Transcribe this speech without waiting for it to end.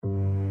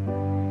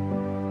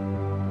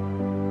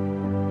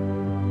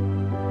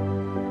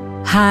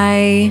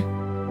Hi,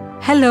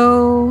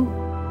 hello,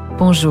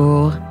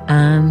 bonjour,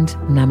 and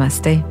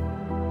namaste.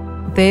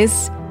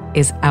 This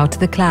is Out of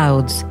the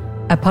Clouds,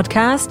 a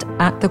podcast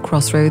at the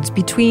crossroads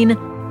between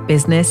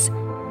business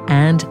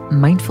and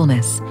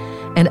mindfulness.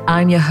 And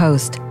I'm your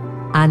host,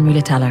 Anne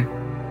Muller-Taller.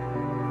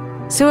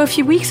 So a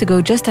few weeks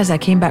ago, just as I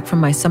came back from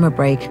my summer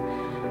break,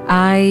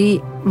 I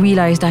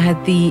realized I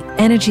had the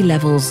energy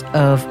levels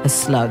of a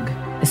slug,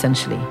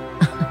 essentially.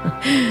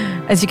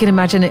 As you can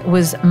imagine, it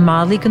was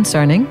mildly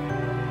concerning.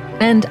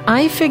 And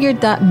I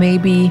figured that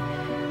maybe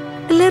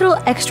a little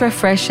extra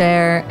fresh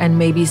air and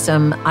maybe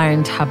some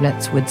iron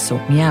tablets would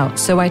sort me out.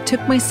 So I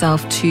took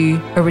myself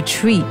to a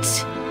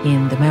retreat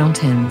in the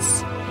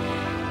mountains.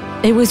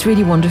 It was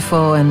really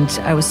wonderful and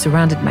I was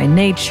surrounded by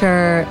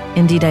nature.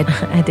 Indeed,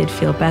 I did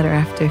feel better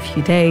after a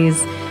few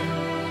days.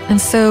 And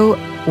so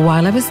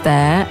while I was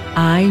there,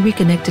 I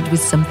reconnected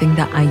with something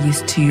that I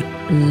used to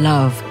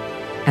love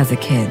as a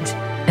kid.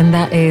 And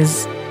that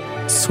is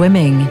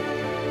swimming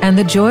and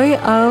the joy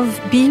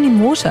of being in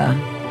water.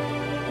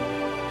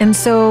 And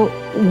so,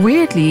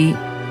 weirdly,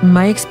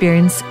 my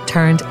experience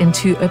turned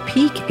into a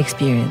peak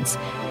experience.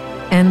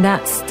 And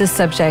that's the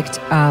subject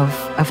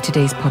of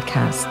today's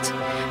podcast.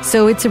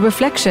 So it's a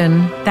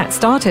reflection that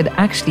started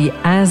actually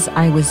as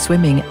I was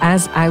swimming,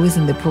 as I was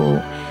in the pool.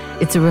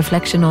 It's a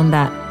reflection on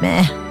that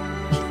meh,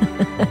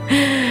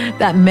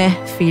 that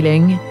meh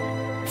feeling,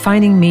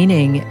 finding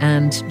meaning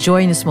and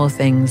joy in the small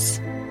things,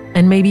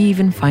 and maybe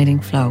even finding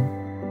flow.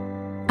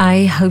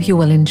 I hope you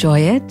will enjoy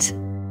it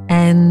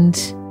and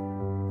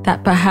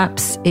that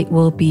perhaps it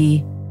will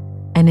be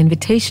an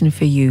invitation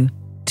for you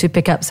to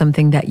pick up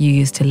something that you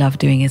used to love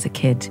doing as a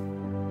kid.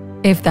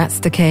 If that's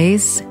the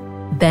case,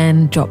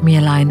 then drop me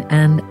a line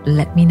and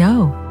let me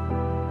know.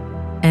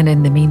 And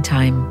in the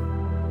meantime,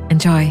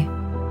 enjoy.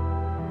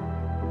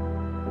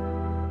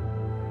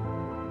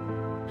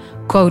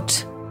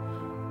 Quote,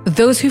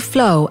 "Those who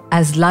flow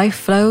as life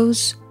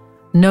flows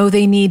know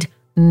they need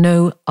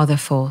no other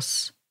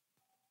force."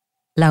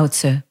 Lao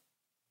Tzu.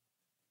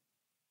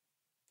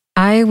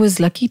 I was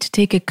lucky to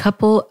take a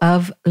couple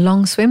of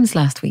long swims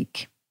last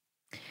week.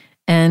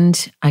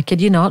 And I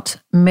kid you not,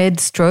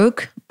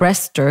 mid-stroke,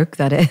 breaststroke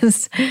that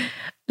is,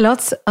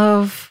 lots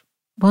of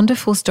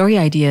wonderful story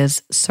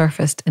ideas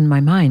surfaced in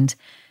my mind.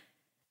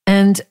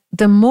 And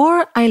the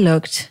more I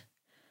looked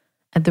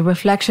at the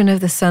reflection of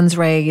the sun's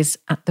rays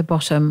at the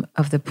bottom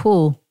of the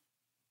pool,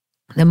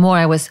 the more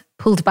I was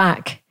pulled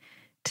back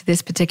to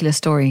this particular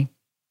story.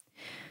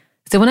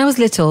 So when I was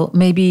little,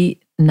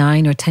 maybe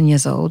 9 or 10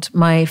 years old,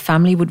 my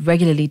family would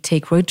regularly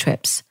take road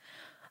trips,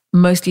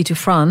 mostly to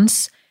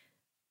France,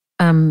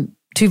 to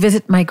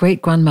visit my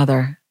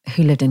great-grandmother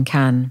who lived in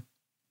Cannes.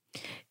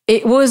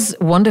 It was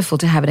wonderful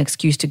to have an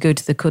excuse to go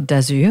to the Côte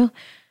d'Azur.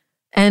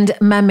 And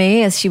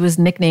Mamé, as she was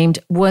nicknamed,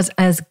 was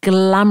as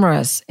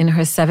glamorous in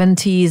her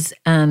 70s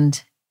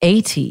and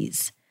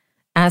 80s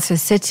as her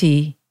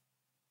city,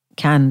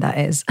 Cannes that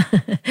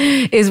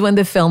is when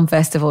the film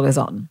festival is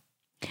on.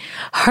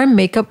 Her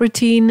makeup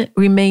routine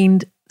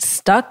remained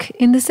stuck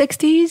in the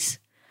 60s,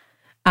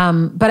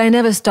 but I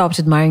never stopped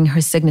admiring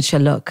her signature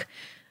look,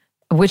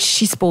 which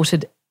she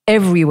sported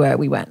everywhere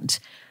we went.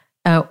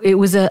 It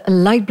was a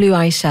light blue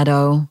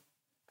eyeshadow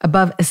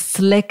above a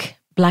slick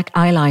black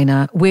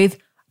eyeliner with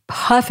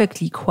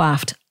perfectly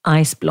coiffed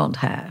ice blonde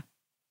hair.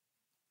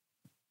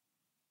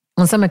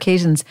 On some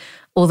occasions,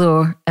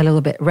 although a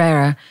little bit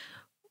rarer,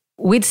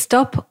 we'd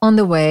stop on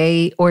the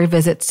way or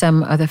visit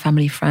some other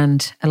family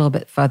friend a little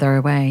bit further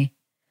away.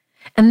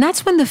 And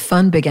that's when the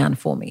fun began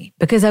for me.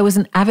 Because I was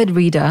an avid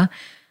reader,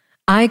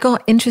 I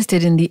got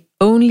interested in the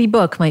only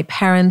book my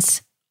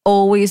parents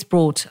always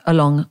brought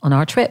along on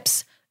our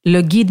trips,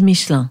 Le Guide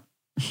Michelin.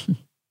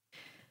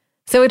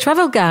 So a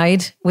travel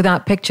guide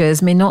without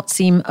pictures may not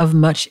seem of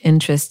much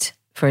interest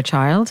for a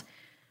child.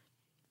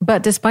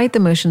 But despite the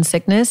motion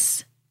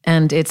sickness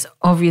and its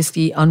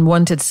obviously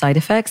unwanted side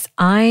effects,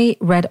 I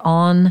read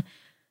on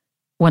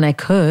when I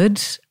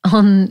could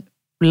on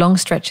long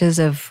stretches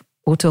of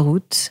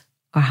autoroute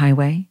or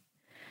highway.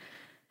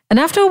 And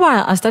after a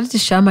while, I started to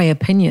share my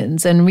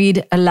opinions and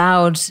read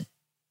aloud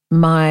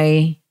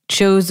my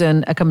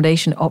chosen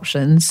accommodation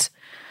options.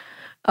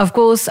 Of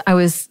course, I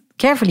was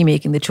carefully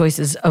making the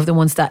choices of the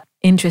ones that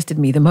interested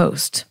me the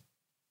most.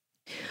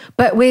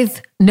 But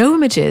with no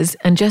images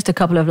and just a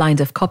couple of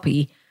lines of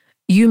copy,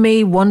 you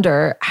may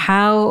wonder,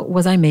 how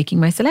was I making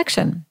my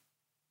selection?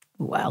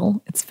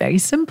 Well, it's very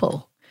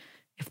simple.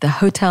 If the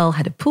hotel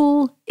had a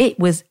pool, it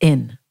was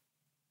in.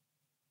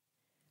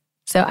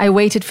 So I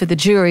waited for the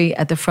jury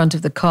at the front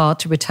of the car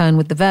to return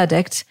with the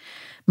verdict.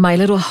 My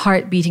little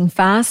heart beating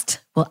fast.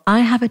 Will I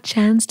have a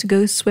chance to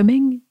go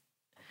swimming?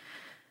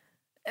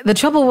 The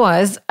trouble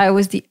was, I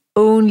was the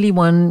only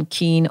one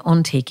keen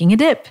on taking a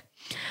dip.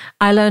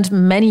 I learned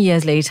many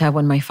years later,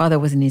 when my father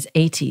was in his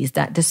 80s,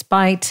 that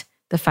despite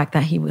the fact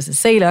that he was a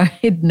sailor,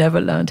 he'd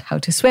never learned how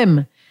to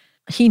swim.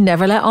 He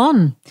never let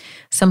on.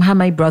 Somehow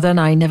my brother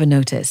and I never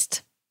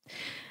noticed.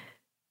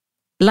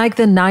 Like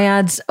the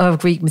naiads of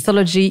Greek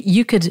mythology,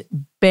 you could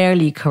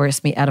barely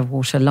coerce me out of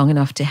water long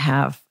enough to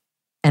have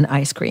an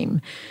ice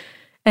cream.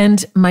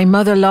 And my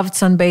mother loved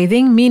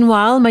sunbathing.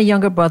 Meanwhile, my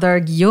younger brother,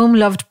 Guillaume,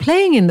 loved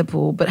playing in the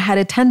pool, but had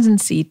a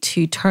tendency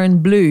to turn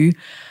blue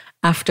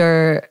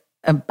after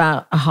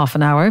about a half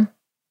an hour.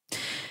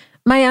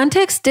 My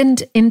antics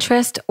didn't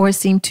interest or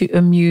seem to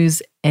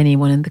amuse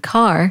anyone in the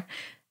car.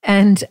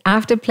 And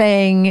after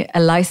playing a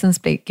license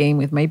plate game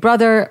with my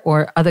brother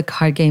or other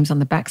card games on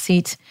the back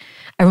seat,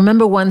 I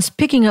remember once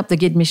picking up the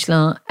Guide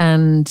Michelin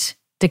and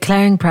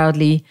declaring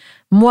proudly,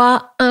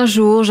 moi, un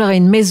jour, j'aurai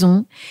une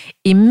maison,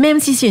 et même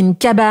si c'est une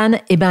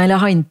cabane, eh ben, elle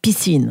aura une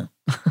piscine.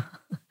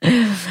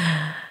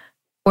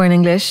 Or in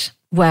English,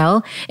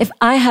 well, if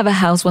I have a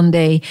house one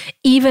day,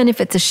 even if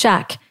it's a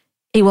shack,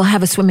 it will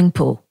have a swimming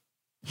pool.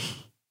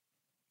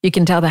 You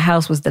can tell the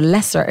house was the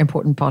lesser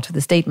important part of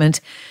the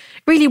statement.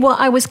 Really, what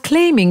I was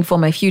claiming for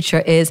my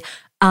future is,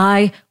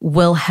 I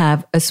will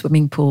have a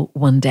swimming pool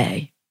one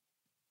day.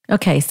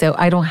 Okay, so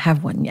I don't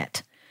have one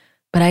yet.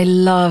 But I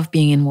love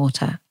being in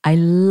water. I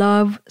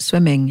love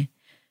swimming.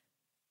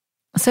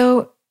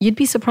 So you'd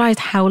be surprised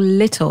how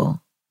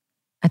little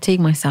I take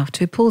myself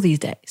to a pool these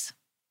days.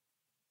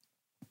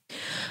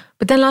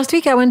 But then last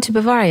week I went to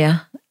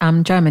Bavaria,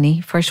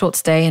 Germany, for a short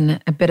stay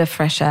and a bit of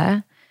fresh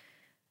air.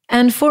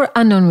 And for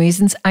unknown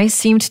reasons, I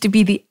seemed to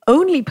be the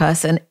only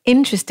person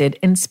interested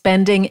in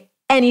spending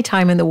any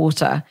time in the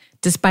water,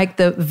 despite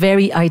the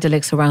very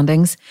idyllic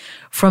surroundings,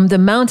 from the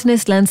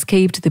mountainous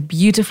landscape to the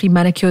beautifully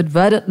manicured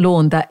verdant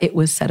lawn that it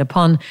was set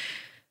upon.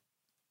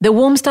 The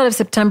warm start of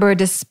September,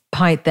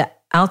 despite the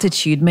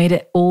altitude, made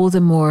it all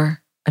the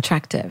more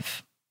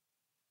attractive.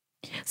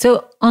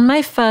 So on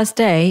my first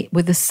day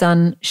with the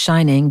sun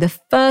shining, the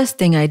first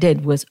thing I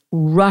did was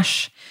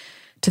rush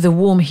to the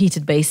warm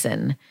heated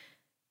basin.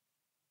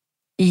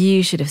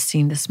 You should have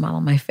seen the smile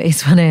on my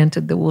face when I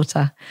entered the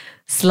water,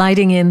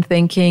 sliding in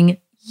thinking,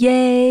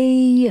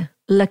 yay,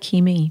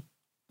 lucky me.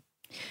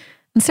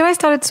 And so I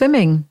started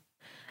swimming,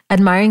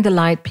 admiring the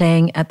light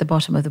playing at the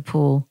bottom of the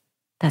pool.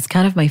 That's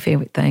kind of my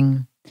favorite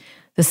thing.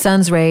 The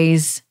sun's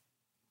rays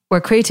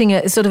were creating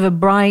a sort of a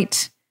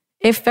bright,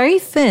 if very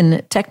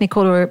thin,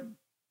 technicolor,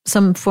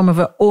 some form of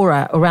an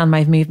aura around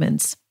my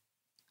movements.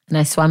 And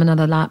I swam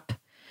another lap.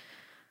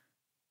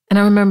 And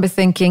I remember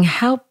thinking,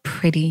 how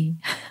pretty.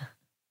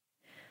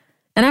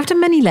 And after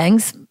many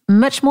lengths,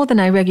 much more than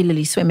I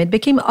regularly swim, it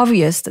became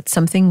obvious that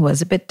something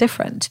was a bit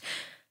different.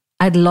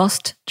 I'd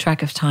lost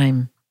track of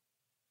time.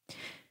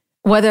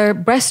 Whether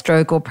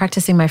breaststroke or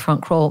practicing my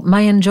front crawl,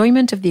 my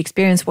enjoyment of the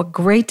experience was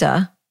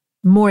greater,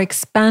 more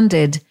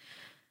expanded,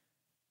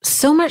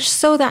 so much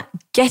so that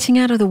getting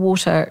out of the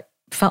water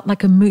felt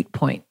like a moot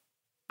point.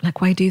 Like,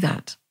 why do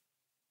that?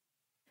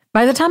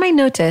 By the time I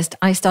noticed,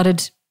 I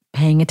started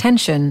paying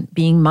attention,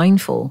 being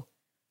mindful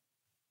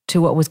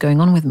to what was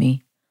going on with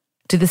me,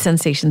 to the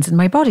sensations in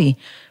my body,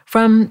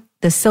 from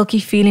the silky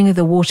feeling of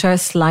the water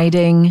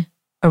sliding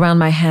around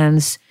my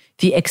hands,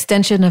 the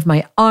extension of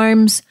my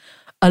arms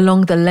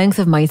along the length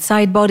of my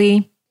side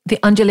body, the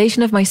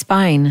undulation of my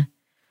spine,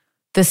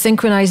 the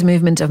synchronized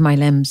movement of my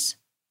limbs.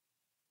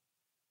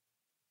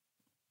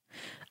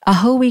 A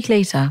whole week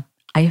later,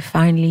 I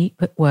finally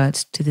put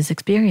words to this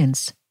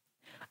experience.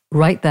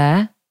 Right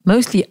there,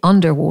 mostly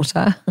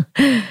underwater,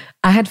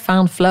 I had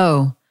found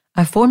flow,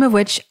 a form of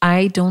which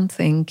I don't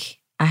think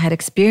I had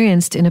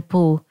experienced in a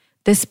pool,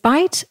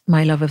 despite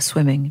my love of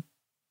swimming.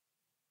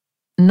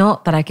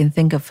 Not that I can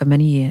think of for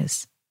many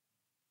years.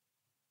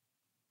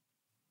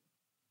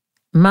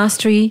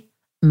 Mastery,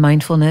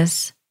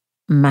 mindfulness,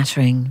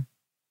 mattering.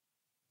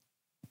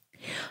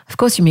 Of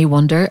course, you may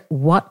wonder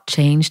what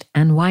changed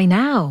and why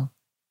now?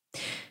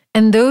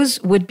 And those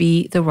would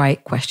be the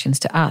right questions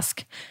to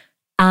ask.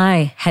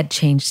 I had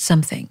changed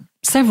something,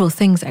 several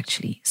things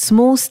actually,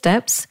 small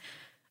steps,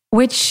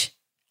 which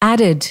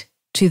added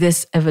to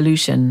this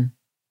evolution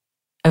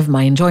of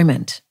my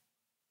enjoyment.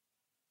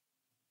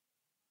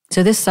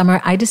 So this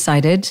summer I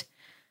decided,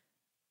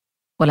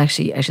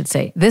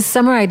 this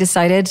summer I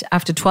decided,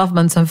 after 12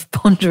 months of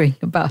pondering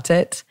about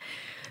it,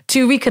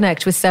 to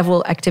reconnect with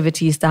several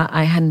activities that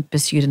I hadn't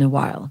pursued in a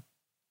while.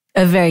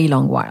 A very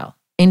long while.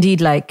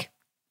 Indeed, like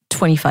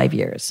 25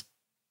 years.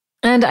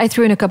 And I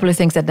threw in a couple of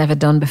things I'd never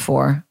done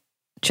before,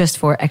 just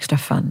for extra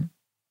fun.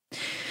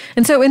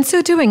 And so in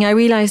so doing, I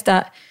realized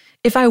that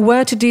if I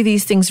were to do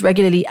these things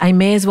regularly, I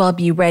may as well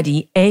be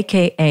ready,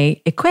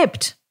 aka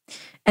equipped.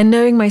 And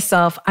knowing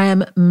myself, I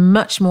am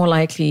much more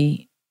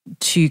likely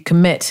to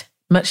commit,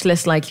 much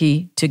less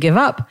likely to give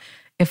up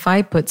if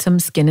I put some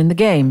skin in the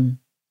game.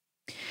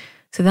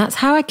 So that's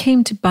how I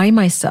came to buy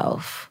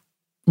myself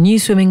new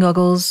swimming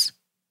goggles,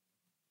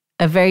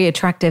 a very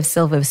attractive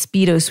silver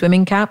Speedo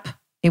swimming cap.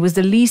 It was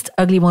the least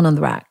ugly one on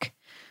the rack,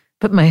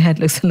 but my head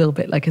looks a little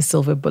bit like a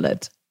silver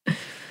bullet.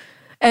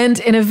 And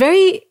in a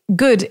very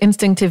good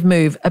instinctive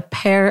move, a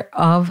pair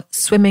of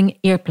swimming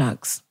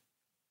earplugs.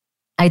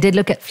 I did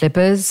look at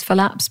flippers for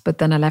laps, but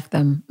then I left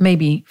them,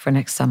 maybe for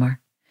next summer.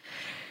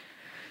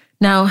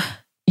 Now,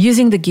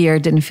 using the gear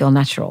didn't feel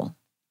natural.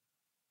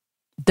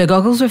 The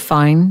goggles were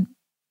fine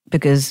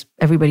because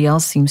everybody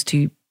else seems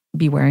to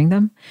be wearing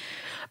them.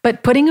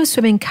 But putting a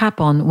swimming cap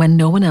on when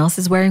no one else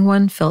is wearing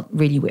one felt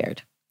really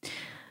weird.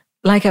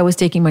 like I was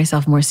taking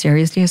myself more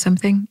seriously or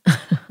something.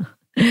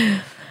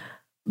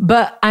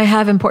 But I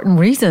have important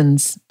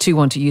reasons to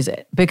want to use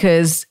it,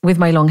 because with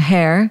my long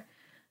hair,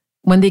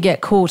 when they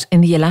get caught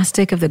in the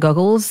elastic of the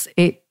goggles,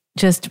 it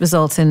just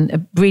results in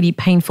a really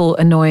painful,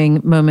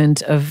 annoying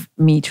moment of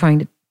me trying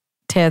to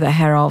tear the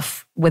hair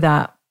off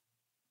without,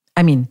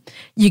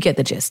 you get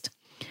the gist.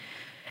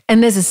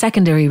 And there's a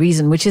secondary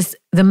reason, which is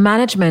the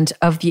management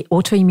of the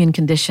autoimmune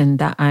condition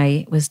that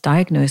I was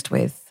diagnosed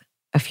with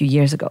a few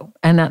years ago.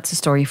 And that's a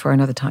story for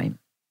another time.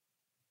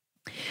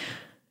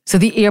 So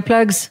the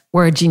earplugs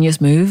were a genius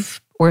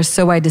move, or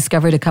so I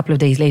discovered a couple of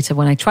days later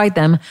when I tried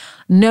them.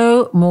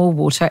 No more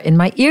water in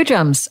my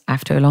eardrums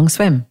after a long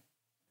swim.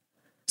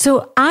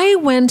 So I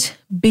went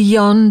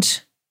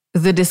beyond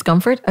the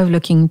discomfort of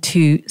looking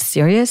too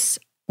serious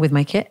with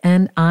my kit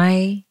and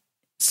I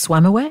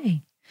swam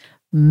away.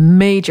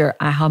 Major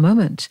aha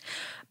moment.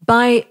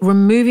 By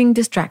removing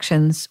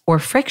distractions or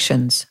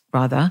frictions,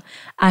 rather,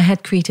 I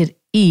had created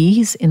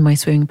ease in my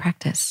swimming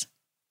practice.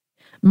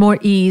 More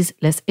ease,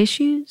 less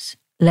issues,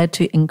 led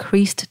to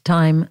increased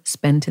time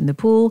spent in the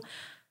pool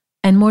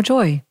and more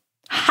joy.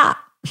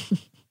 Ha!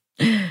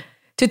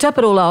 To top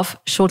it all off,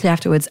 shortly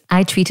afterwards,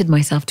 I treated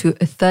myself to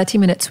a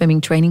 30-minute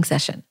swimming training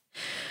session.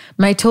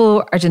 My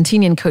tall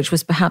Argentinian coach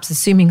was perhaps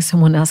assuming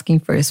someone asking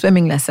for a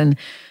swimming lesson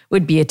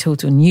would be a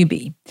total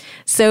newbie.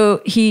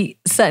 So he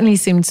certainly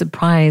seemed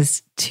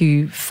surprised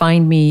to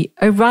find me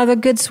a rather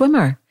good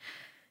swimmer.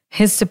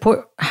 His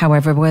support,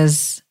 however,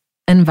 was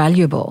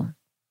invaluable.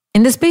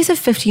 In the space of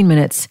 15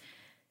 minutes,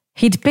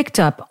 he'd picked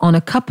up on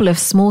a couple of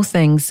small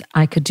things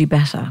I could do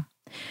better.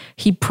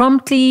 He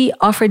promptly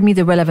offered me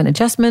the relevant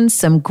adjustments,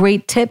 some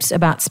great tips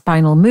about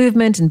spinal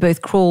movement in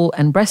both crawl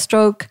and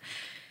breaststroke,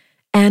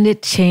 and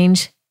it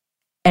changed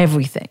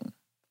everything,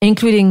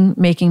 including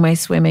making my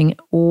swimming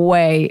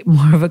way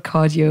more of a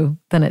cardio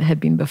than it had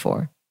been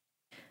before.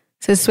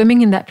 So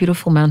swimming in that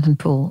beautiful mountain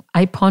pool,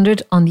 I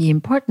pondered on the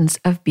importance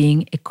of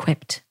being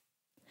equipped,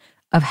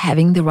 of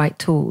having the right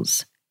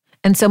tools,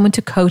 and someone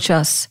to coach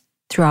us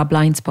through our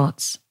blind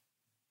spots.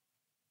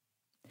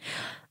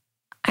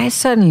 I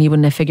certainly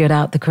wouldn't have figured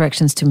out the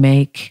corrections to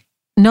make,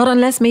 not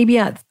unless maybe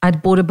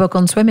I'd bought a book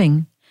on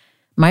swimming.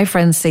 My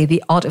friends say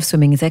the art of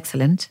swimming is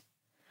excellent.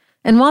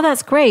 And while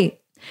that's great,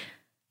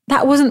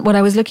 that wasn't what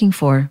I was looking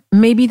for.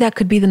 Maybe that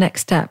could be the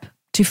next step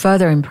to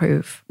further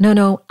improve.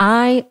 No,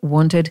 I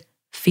wanted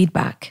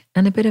feedback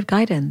and a bit of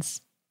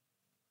guidance.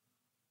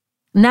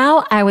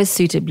 Now I was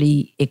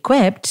suitably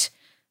equipped,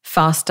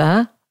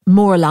 faster,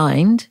 more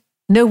aligned.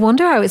 No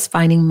wonder I was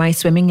finding my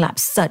swimming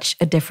laps such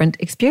a different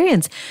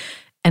experience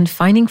and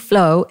finding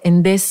flow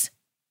in this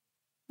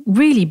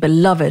really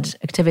beloved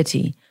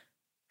activity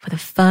for the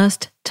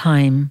first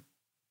time.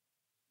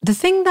 The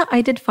thing that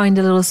I did find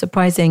a little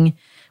surprising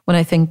when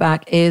I think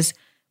back is,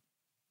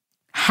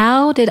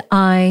 how did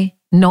I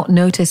not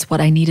notice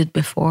what I needed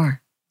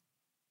before?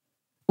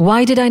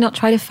 Why did I not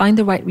try to find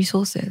the right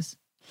resources?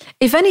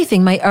 If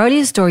anything, my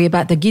earlier story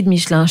about the Guide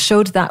Michelin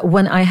showed that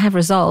when I have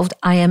resolved,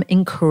 I am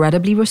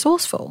incredibly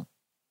resourceful.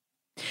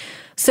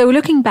 So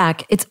looking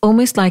back, it's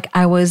almost like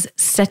I was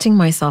setting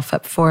myself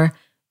up for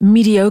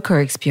mediocre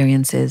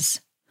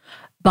experiences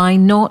by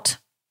not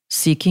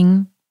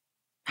seeking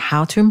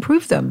how to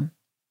improve them.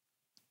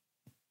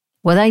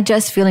 Was I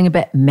just feeling a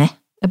bit meh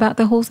about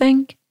the whole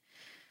thing?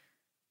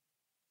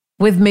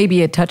 With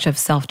maybe a touch of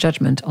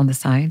self-judgment on the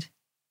side?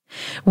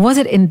 Was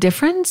it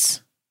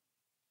indifference?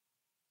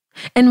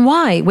 And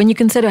why, when you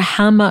consider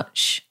how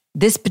much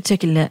this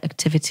particular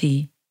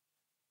activity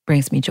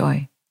brings me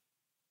joy?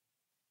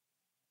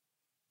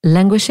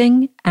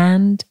 Languishing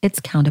and its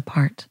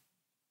counterpart.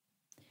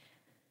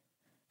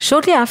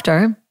 Shortly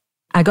after,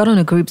 I got on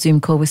a group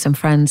Zoom call with some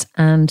friends,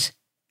 and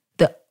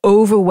the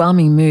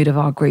overwhelming mood of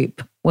our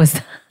group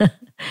was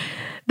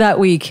that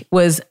week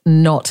was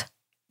not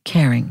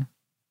caring.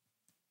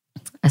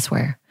 I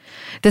swear.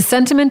 The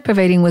sentiment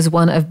pervading was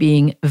one of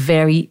being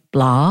very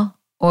blah,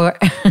 or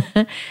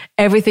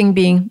everything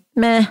being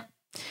meh,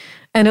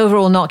 and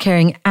overall not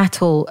caring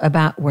at all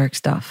about work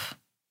stuff.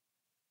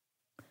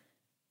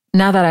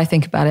 Now that I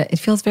think about it, it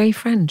feels very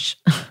French.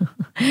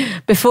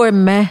 Before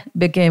meh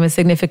became a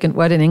significant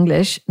word in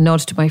English, nod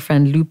to my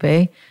friend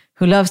Lupe,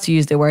 who loves to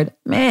use the word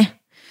meh,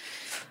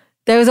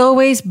 there was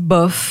always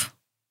bof,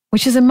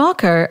 which is a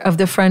marker of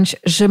the French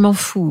je m'en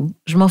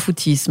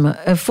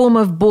foutisme, a form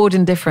of bored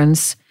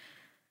indifference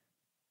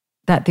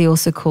that they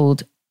also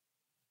called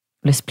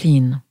le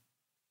spleen.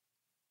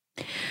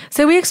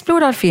 So we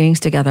explored our feelings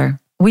together.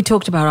 We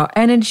talked about our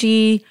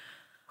energy,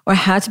 or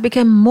how to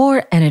become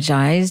more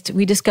energized.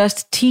 We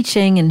discussed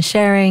teaching and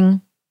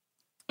sharing,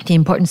 the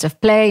importance of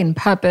play and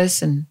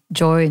purpose and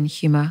joy and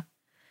humor.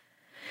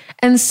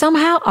 And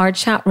somehow our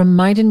chat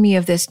reminded me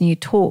of this new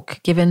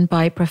talk given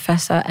by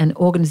professor and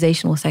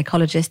organizational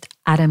psychologist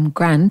Adam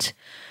Grant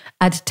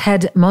at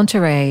TED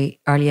Monterey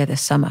earlier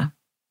this summer.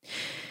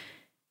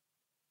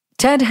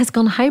 TED has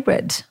gone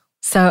hybrid,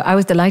 so I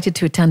was delighted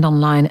to attend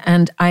online,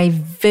 and I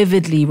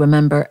vividly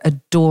remember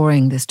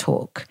adoring this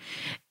talk.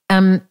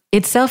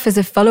 Itself is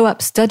a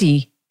follow-up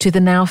study to the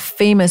now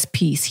famous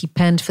piece he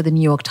penned for the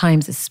New York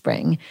Times this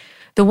spring,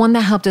 the one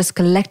that helped us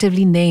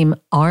collectively name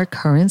our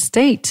current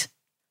state: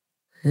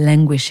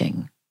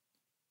 languishing.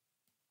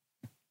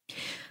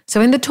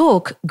 So in the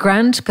talk,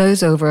 Grant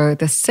goes over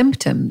the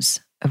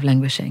symptoms of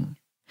languishing,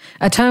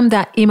 a term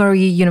that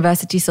Emory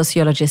University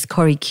sociologist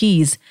Corey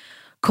Keyes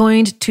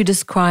coined to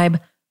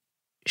describe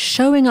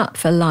showing up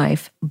for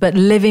life, but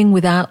living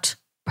without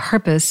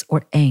purpose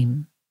or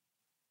aim.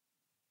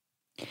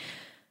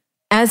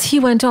 As he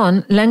went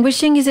on,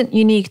 languishing isn't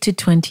unique to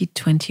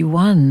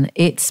 2021.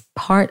 It's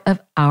part of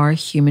our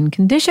human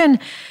condition,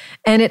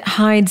 and it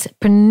hides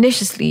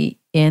perniciously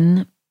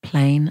in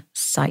plain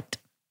sight.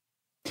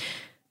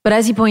 But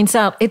as he points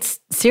out, it's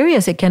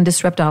serious. It can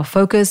disrupt our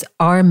focus,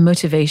 our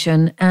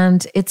motivation,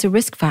 and it's a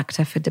risk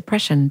factor for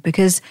depression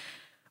because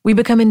we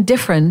become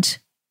indifferent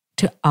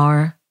to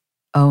our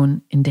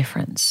own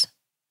indifference.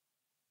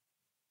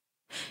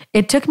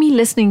 It took me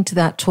listening to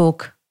that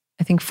talk,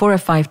 I think 4 or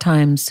 5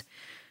 times,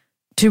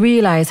 to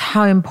realize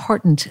how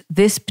important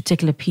this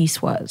particular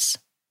piece was.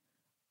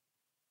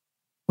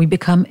 We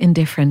become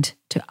indifferent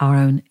to our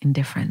own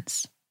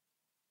indifference.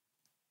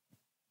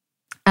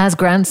 As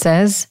Grant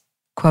says,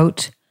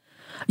 quote,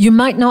 "You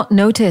might not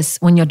notice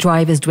when your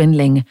drive is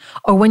dwindling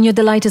or when your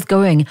delight is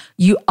going.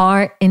 You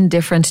are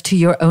indifferent to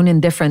your own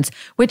indifference,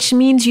 which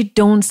means you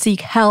don't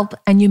seek help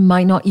and you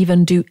might not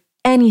even do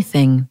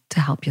anything to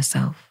help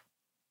yourself."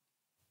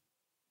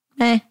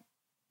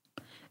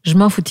 Je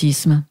m'en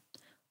foutisme.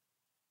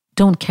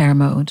 Don't care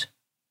mode.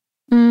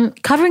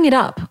 Covering it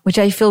up, which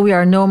I feel we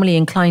are normally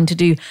inclined to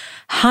do,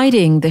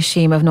 hiding the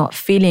shame of not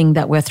feeling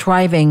that we're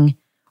thriving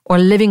or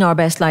living our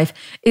best life,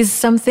 is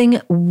something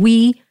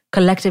we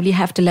collectively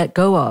have to let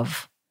go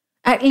of,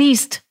 at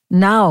least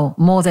now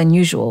more than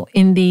usual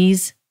in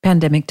these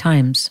pandemic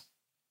times.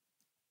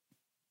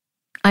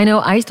 I know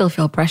I still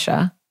feel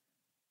pressure,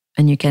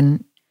 and you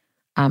can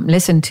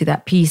listen to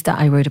that piece that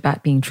I wrote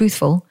about being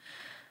truthful,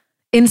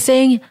 in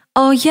saying,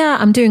 "Oh yeah,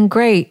 I'm doing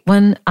great,"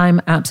 when I'm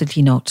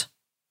absolutely not.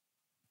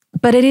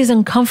 But it is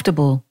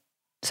uncomfortable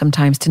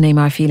sometimes to name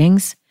our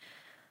feelings.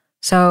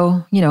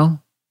 So,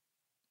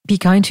 be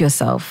kind to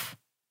yourself.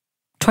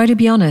 Try to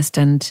be honest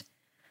and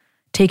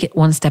take it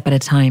one step at a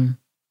time.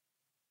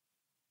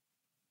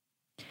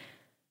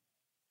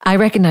 I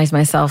recognize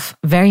myself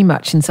very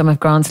much in some of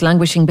Grant's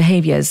languishing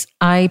behaviors.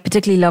 I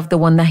particularly love the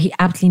one that he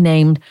aptly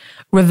named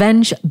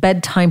revenge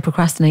bedtime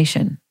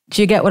procrastination.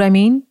 Do you get what I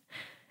mean?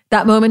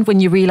 That moment when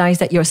you realize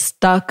that you're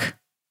stuck,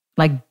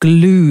 like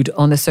glued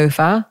on the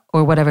sofa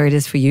or whatever it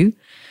is for you,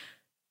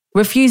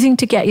 refusing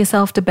to get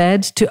yourself to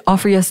bed, to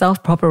offer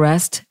yourself proper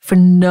rest for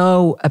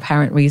no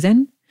apparent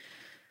reason.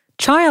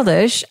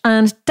 Childish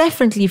and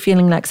definitely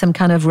feeling like some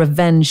kind of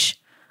revenge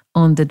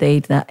on the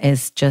date that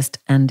is just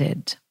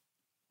ended.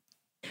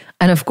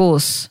 And of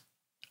course,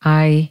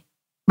 I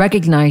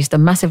recognized the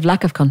massive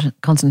lack of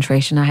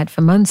concentration I had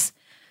for months,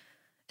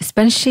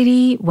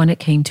 especially when it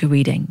came to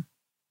reading.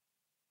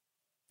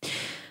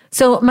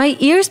 So my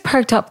ears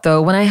perked up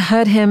though when I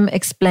heard him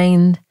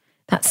explain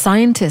that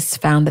scientists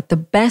found that the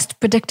best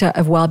predictor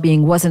of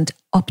well-being wasn't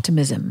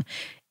optimism,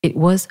 it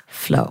was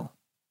flow,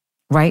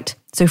 right?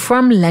 So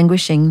from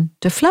languishing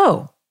to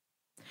flow.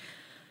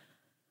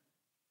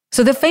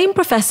 So the famed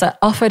professor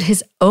offered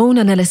his own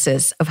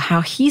analysis of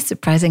how he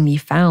surprisingly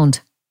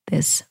found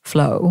this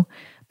flow,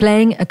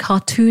 playing a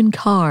cartoon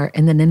car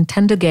in the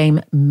Nintendo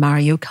game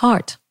Mario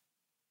Kart.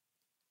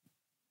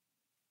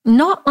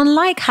 Not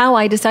unlike how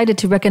I decided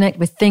to reconnect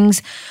with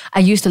things I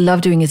used to love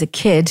doing as a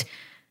kid.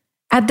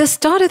 At the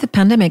start of the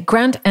pandemic,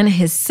 Grant and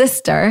his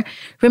sister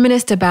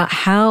reminisced about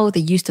how they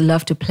used to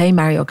love to play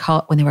Mario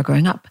Kart when they were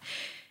growing up.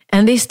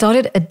 And they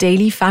started a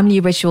daily family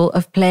ritual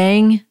of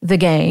playing the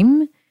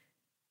game.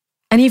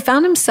 And he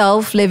found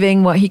himself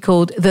living what he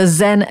called the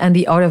Zen and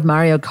the Art of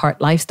Mario Kart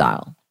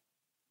lifestyle.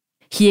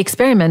 He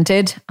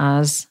experimented,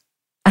 as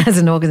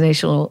an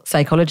organizational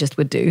psychologist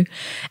would do,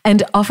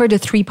 and offered a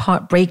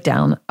 3-part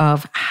breakdown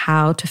of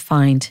how to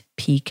find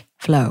peak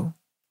flow: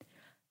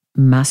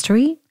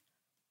 mastery,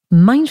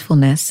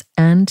 mindfulness,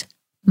 and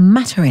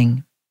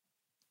mattering.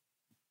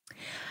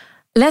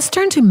 Let's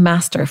turn to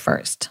master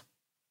first.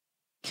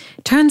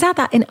 Turns out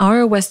that in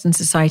our Western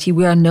society,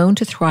 we are known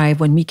to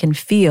thrive when we can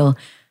feel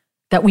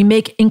that we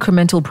make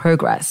incremental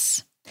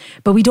progress,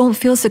 but we don't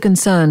feel so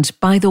concerned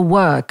by the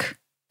work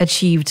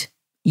achieved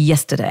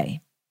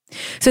yesterday.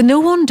 So no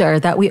wonder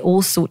that we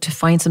all sought to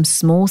find some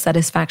small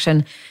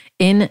satisfaction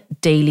in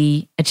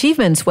daily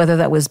achievements, whether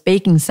that was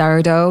baking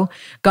sourdough,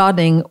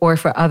 gardening, or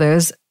for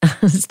others,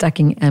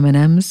 stacking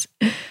M&Ms.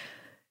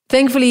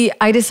 Thankfully,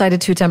 I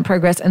decided to attempt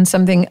progress in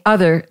something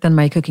other than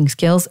my cooking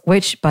skills,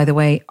 which, by the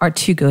way, are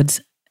too good,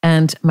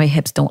 and my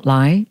hips don't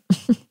lie,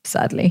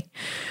 sadly.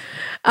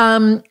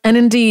 And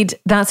indeed,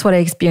 that's what I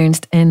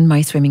experienced in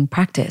my swimming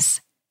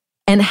practice.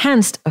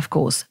 Enhanced, of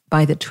course,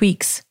 by the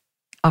tweaks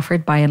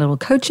offered by a little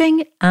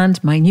coaching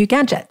and my new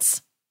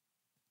gadgets.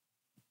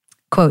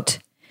 Quote,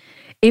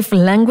 "If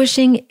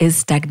languishing is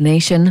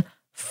stagnation,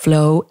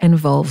 flow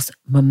involves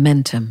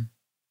momentum."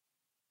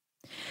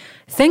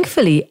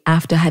 Thankfully,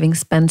 after having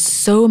spent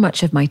so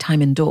much of my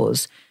time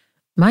indoors,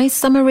 my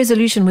summer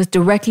resolution was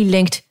directly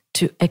linked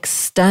to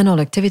external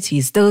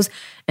activities, those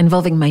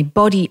involving my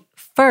body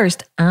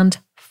first and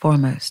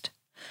foremost.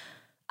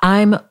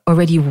 I'm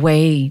already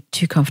way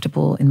too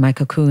comfortable in my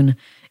cocoon.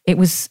 It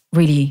was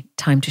really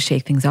time to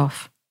shake things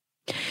off.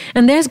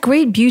 And there's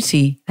great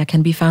beauty that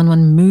can be found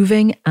when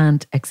moving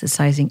and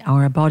exercising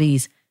our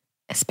bodies,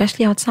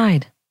 especially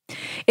outside.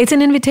 It's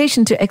an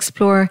invitation to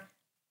explore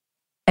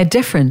a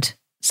different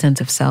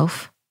sense of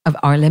self, of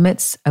our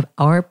limits, of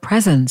our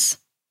presence.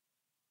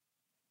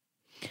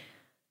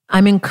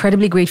 I'm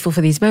incredibly grateful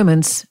for these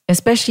moments,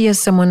 especially as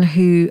someone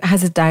who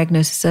has a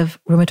diagnosis of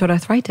rheumatoid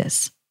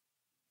arthritis.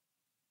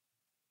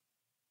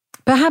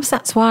 Perhaps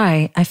that's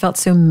why I felt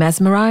so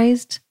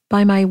mesmerized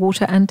by my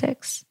water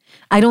antics.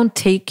 I don't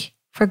take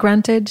for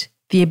granted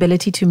the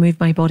ability to move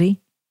my body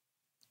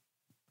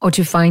or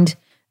to find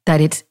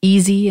that it's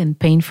easy and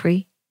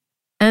pain-free.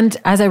 And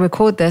as I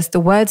record this, the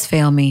words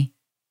fail me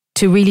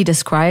to really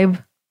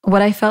describe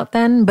what I felt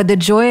then, but the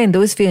joy and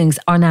those feelings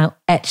are now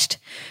etched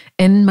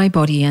in my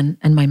body and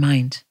my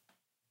mind.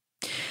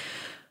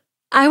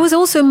 I was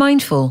also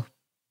mindful,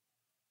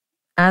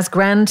 as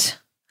Grant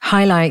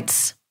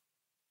highlights.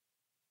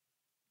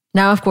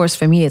 Now, of course,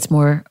 for me, it's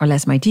more or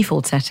less my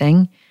default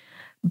setting,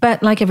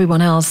 but like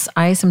everyone else,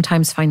 I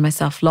sometimes find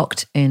myself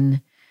locked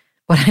in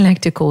what I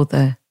like to call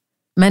the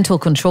mental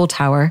control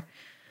tower,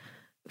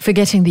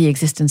 forgetting the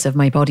existence of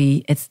my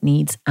body, its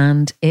needs,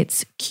 and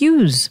its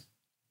cues.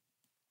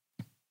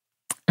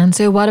 And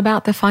so what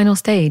about the final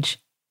stage,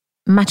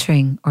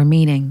 mattering or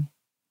meaning?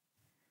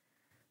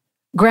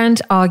 Grant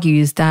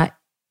argues that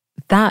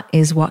that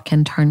is what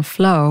can turn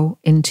flow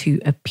into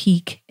a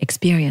peak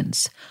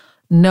experience,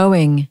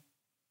 knowing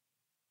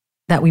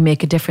that we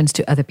make a difference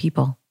to other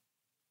people.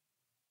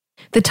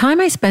 The time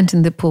I spent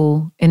in the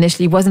pool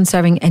initially wasn't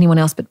serving anyone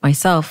else but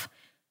myself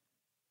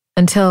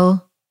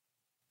until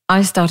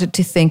I started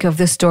to think of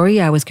the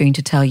story I was going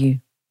to tell you.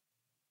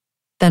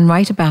 Then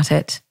write about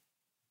it,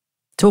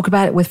 talk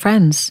about it with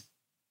friends,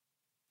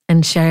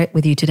 and share it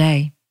with you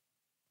today.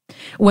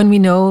 When we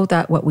know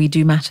that what we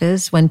do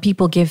matters, when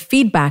people give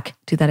feedback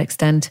to that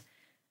extent,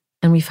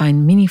 and we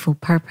find meaningful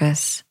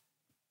purpose,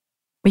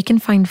 we can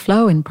find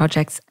flow in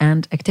projects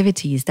and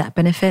activities that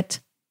benefit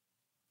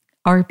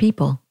our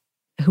people,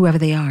 whoever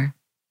they are.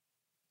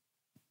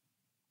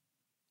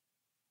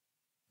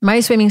 My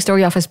swimming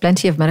story offers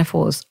plenty of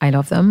metaphors, I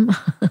love them,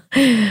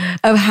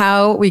 of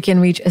how we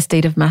can reach a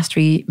state of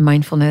mastery,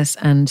 mindfulness,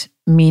 and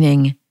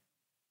meaning.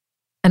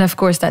 And of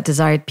course, that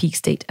desired peak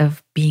state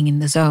of being in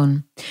the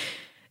zone.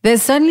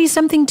 There's certainly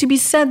something to be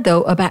said,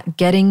 though, about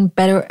getting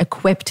better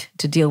equipped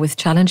to deal with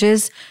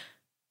challenges,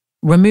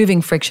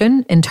 removing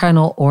friction,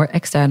 internal or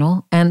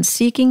external, and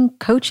seeking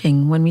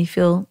coaching when we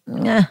feel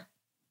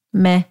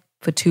meh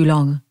for too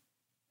long.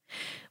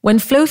 When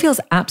flow feels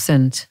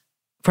absent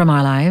from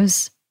our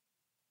lives,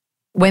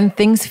 when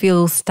things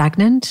feel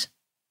stagnant,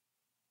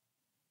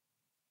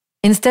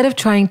 instead of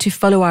trying to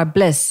follow our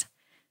bliss,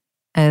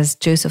 as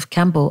Joseph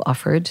Campbell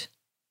offered,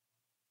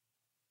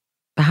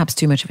 perhaps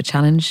too much of a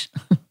challenge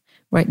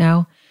right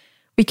now,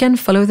 we can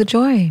follow the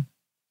joy.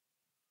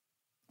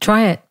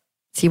 Try it,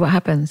 see what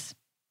happens.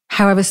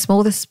 However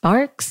small the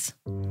sparks,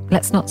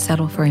 let's not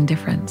settle for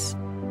indifference.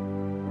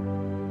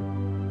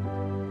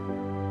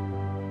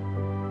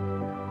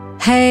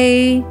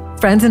 Hey,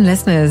 friends and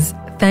listeners,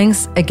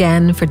 thanks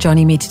again for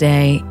joining me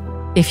today.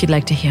 If you'd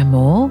like to hear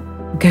more,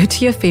 go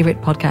to your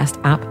favorite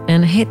podcast app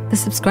and hit the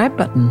subscribe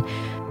button.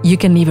 You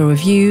can leave a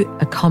review,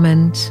 a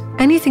comment,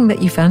 anything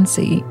that you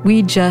fancy.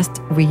 We just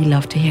really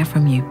love to hear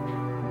from you.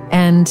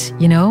 And,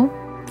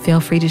 feel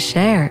free to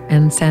share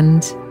and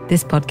send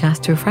this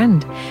podcast to a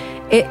friend.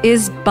 It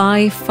is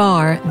by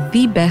far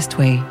the best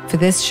way for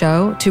this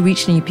show to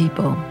reach new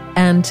people.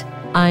 And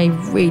I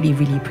really,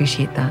 really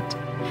appreciate that.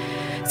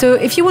 So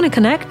if you want to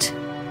connect,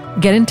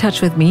 get in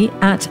touch with me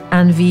at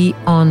Anvi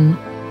on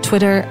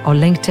Twitter or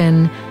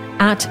LinkedIn,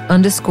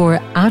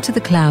 @_out of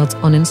the clouds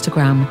on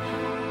Instagram,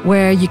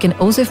 where you can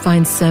also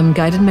find some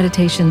guided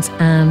meditations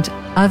and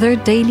other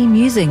daily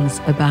musings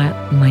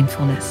about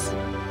mindfulness.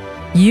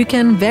 You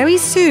can very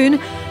soon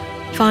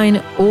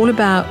find all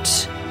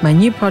about my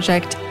new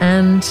project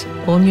and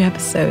all new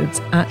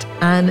episodes at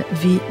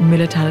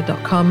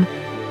anvmullertaler.com.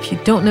 If you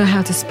don't know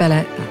how to spell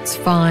it, that's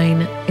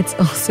fine. It's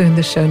also in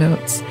the show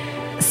notes.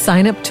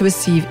 Sign up to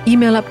receive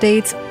email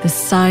updates. The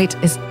site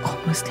is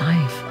almost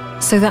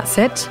live. So that's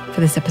it for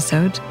this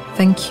episode.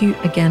 Thank you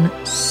again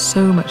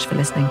so much for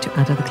listening to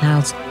Out of the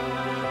Clouds.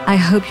 I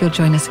hope you'll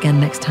join us again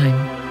next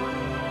time.